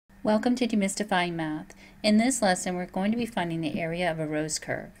Welcome to Demystifying Math. In this lesson, we're going to be finding the area of a rose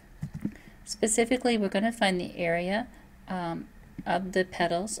curve. Specifically, we're going to find the area of the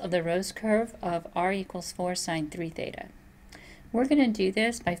petals of the rose curve of r equals 4 sine 3 theta. We're going to do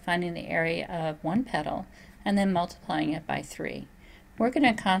this by finding the area of one petal and then multiplying it by 3. We're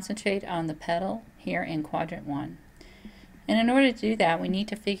going to concentrate on the petal here in quadrant 1. And in order to do that, we need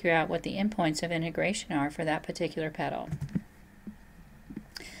to figure out what the endpoints of integration are for that particular petal.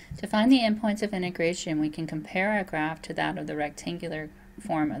 To find the endpoints of integration, we can compare our graph to that of the rectangular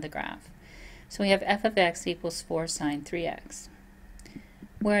form of the graph. So we have f of x equals 4 sine 3x.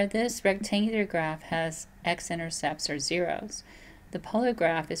 Where this rectangular graph has x-intercepts or zeros, the polar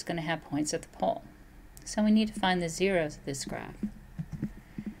graph is going to have points at the pole. So we need to find the zeros of this graph.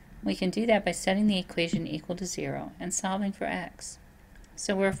 We can do that by setting the equation equal to 0 and solving for x.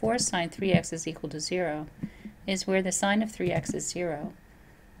 So where 4 sine 3x is equal to 0 is where the sine of 3x is 0,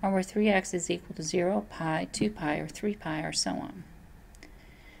 or where 3x is equal to 0, pi, 2 pi, or 3 pi, or so on.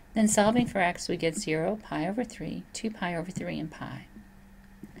 Then solving for x, we get 0, pi over 3, 2 pi over 3, and pi.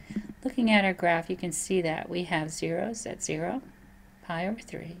 Looking at our graph, you can see that we have zeros at 0, pi over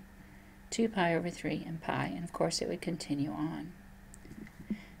 3, 2 pi over 3, and pi, and of course it would continue on.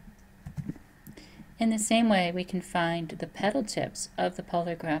 In the same way, we can find the petal tips of the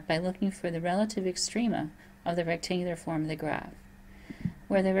polar graph by looking for the relative extrema of the rectangular form of the graph.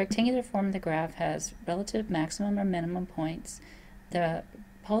 Where the rectangular form of the graph has relative maximum or minimum points, the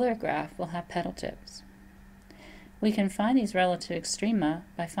polar graph will have petal tips. We can find these relative extrema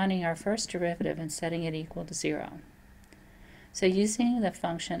by finding our first derivative and setting it equal to 0. So using the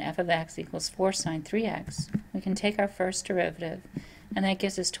function f of x equals 4 sine 3x, we can take our first derivative, and that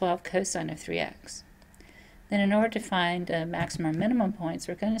gives us 12 cosine of 3x. Then in order to find the maximum or minimum points,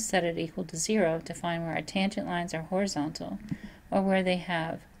 we're going to set it equal to 0 to find where our tangent lines are horizontal, or where they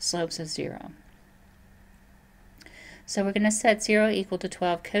have slopes of 0. So we're going to set 0 equal to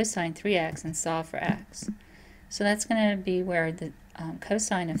 12 cosine 3x and solve for x. So that's going to be where the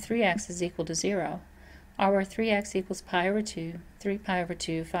cosine of 3x is equal to 0, or where 3x equals pi over 2, 3 pi over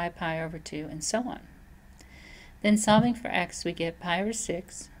 2, 5 pi over 2, and so on. Then solving for x, we get pi over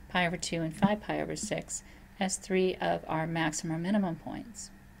 6, pi over 2, and 5 pi over 6 as 3 of our maximum or minimum points.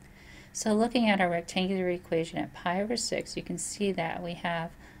 So looking at our rectangular equation at pi over 6, you can see that we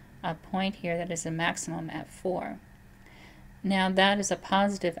have a point here that is a maximum at 4. Now that is a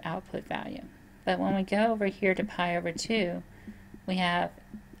positive output value. But when we go over here to pi over 2, we have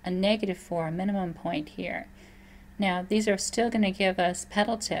a negative 4, a minimum point here. Now these are still going to give us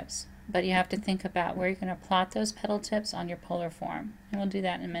petal tips, but you have to think about where you're going to plot those petal tips on your polar form. And we'll do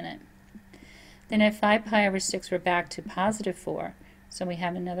that in a minute. Then at 5 pi over 6, we're back to positive 4. So we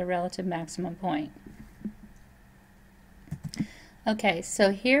have another relative maximum point. Okay,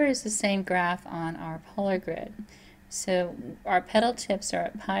 so here is the same graph on our polar grid. So our petal tips are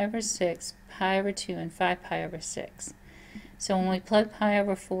at pi over 6, pi over 2, and 5 pi over 6. So when we plug pi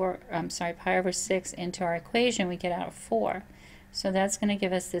over 6 into our equation, we get out 4. So that's going to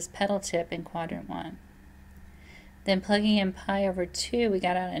give us this petal tip in quadrant 1. Then plugging in pi over 2, we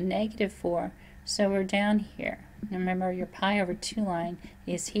got out a negative 4. So we're down here. Remember, your pi over 2 line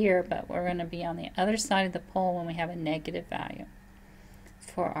is here, but we're going to be on the other side of the pole when we have a negative value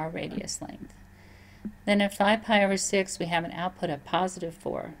for our radius length. Then at 5 pi over 6, we have an output of positive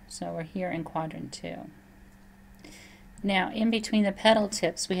 4. So we're here in quadrant 2. Now, in between the petal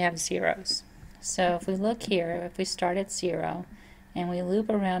tips, we have zeros. So if we look here, if we start at 0, and we loop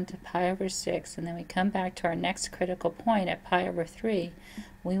around to pi over 6, and then we come back to our next critical point at pi over 3,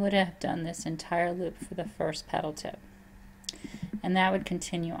 we would have done this entire loop for the first petal tip. And that would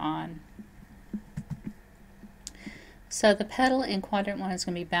continue on. So the petal in quadrant 1 is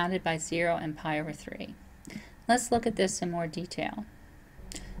going to be bounded by 0 and pi over 3. Let's look at this in more detail.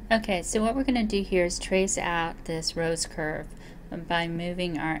 Okay, so what we're going to do here is trace out this rose curve by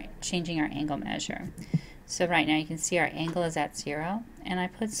changing our angle measure. So right now you can see our angle is at 0, and I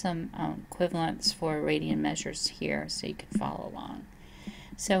put some equivalents for radian measures here so you can follow along.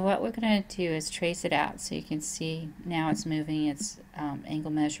 So what we're going to do is trace it out. So you can see now it's moving its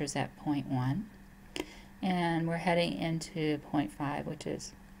angle measures at 0.1, and we're heading into 0.5, which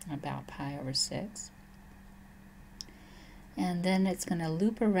is about pi over 6. And then it's going to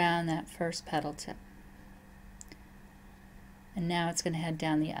loop around that first petal tip. And now it's going to head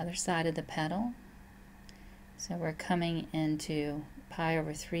down the other side of the petal. So we're coming into pi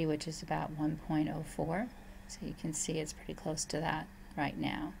over 3, which is about 1.04. So you can see it's pretty close to that right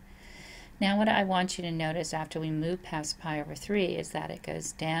now. Now what I want you to notice after we move past pi over 3 is that it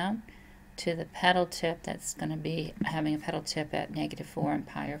goes down to the petal tip that's going to be having a petal tip at -4 and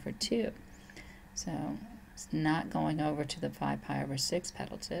pi over 2. So it's not going over to the 5 pi over 6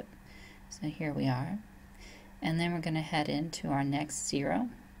 petal tip. So here we are. And then we're going to head into our next 0,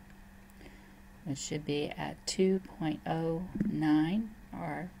 which should be at 2.09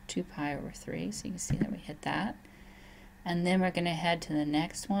 or 2 pi over 3. So you can see that we hit that. And then we're going to head to the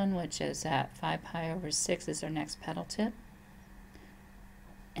next one, which is at 5 pi over 6 is our next petal tip.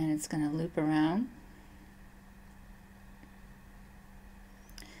 And it's going to loop around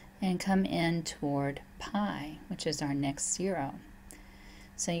and come in toward pi, which is our next 0.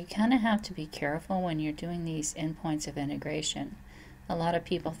 So you kind of have to be careful when you're doing these endpoints of integration. A lot of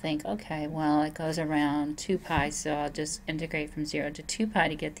people think, okay, well, it goes around 2 pi, so I'll just integrate from 0 to 2 pi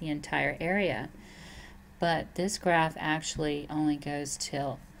to get the entire area. But this graph actually only goes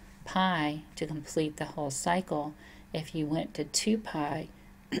till pi to complete the whole cycle. If you went to 2 pi,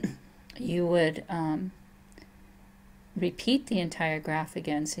 you would repeat the entire graph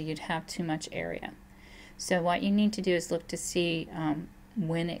again, so you'd have too much area. So what you need to do is look to see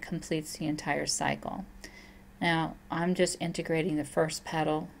when it completes the entire cycle. Now, I'm just integrating the first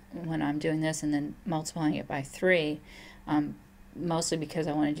petal when I'm doing this and then multiplying it by 3, mostly because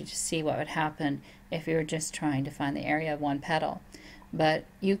I wanted you to see what would happen if you were just trying to find the area of one petal. But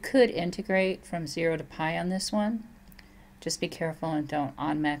you could integrate from 0 to pi on this one. Just be careful and don't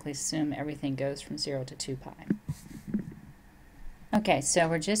automatically assume everything goes from 0 to 2 pi. Okay, so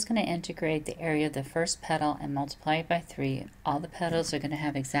we're just going to integrate the area of the first petal and multiply it by 3. All the petals are going to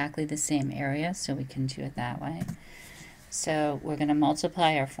have exactly the same area, so we can do it that way. So we're going to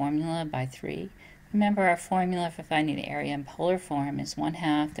multiply our formula by 3. Remember, our formula for finding the area in polar form is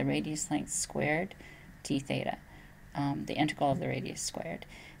 1/2 the radius length squared d theta, the integral of the radius squared.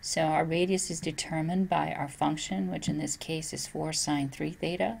 So our radius is determined by our function, which in this case is 4 sine 3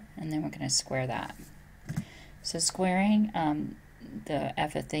 theta, and then we're going to square that. So squaring the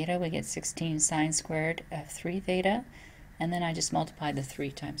f of theta, we get 16 sine squared of 3 theta, and then I just multiplied the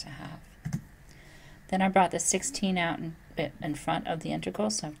 3 times 1/2. Then I brought the 16 out in front of the integral,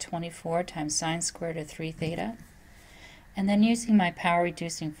 so I have 24 times sine squared of 3 theta. And then using my power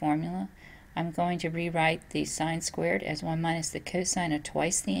reducing formula, I'm going to rewrite the sine squared as 1 minus the cosine of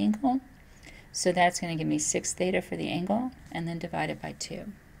twice the angle. So that's going to give me 6 theta for the angle, and then divide it by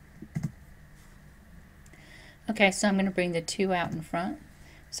 2. Okay, so I'm going to bring the 2 out in front.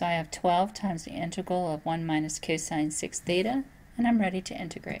 So I have 12 times the integral of 1 minus cosine 6 theta, and I'm ready to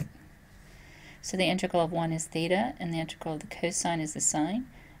integrate. So the integral of 1 is theta, and the integral of the cosine is the sine.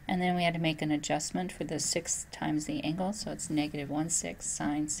 And then we had to make an adjustment for the 6 times the angle, so it's -1/6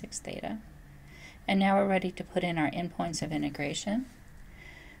 sine 6 theta. And now we're ready to put in our endpoints of integration.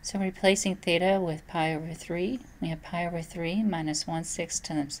 So replacing theta with pi over 3, we have pi over 3 minus 1/6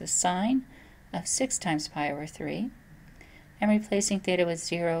 times the sine of 6 times pi over 3. And replacing theta with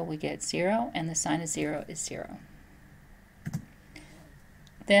 0, we get 0, and the sine of 0 is 0.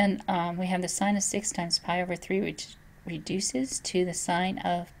 Then we have the sine of 6 times pi over 3, which reduces to the sine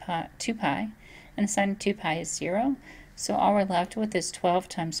of 2 pi, and the sine of 2 pi is 0. So all we're left with is 12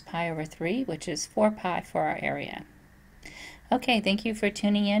 times pi over 3, which is 4 pi for our area. Okay, thank you for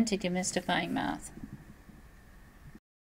tuning in to Demystifying Math.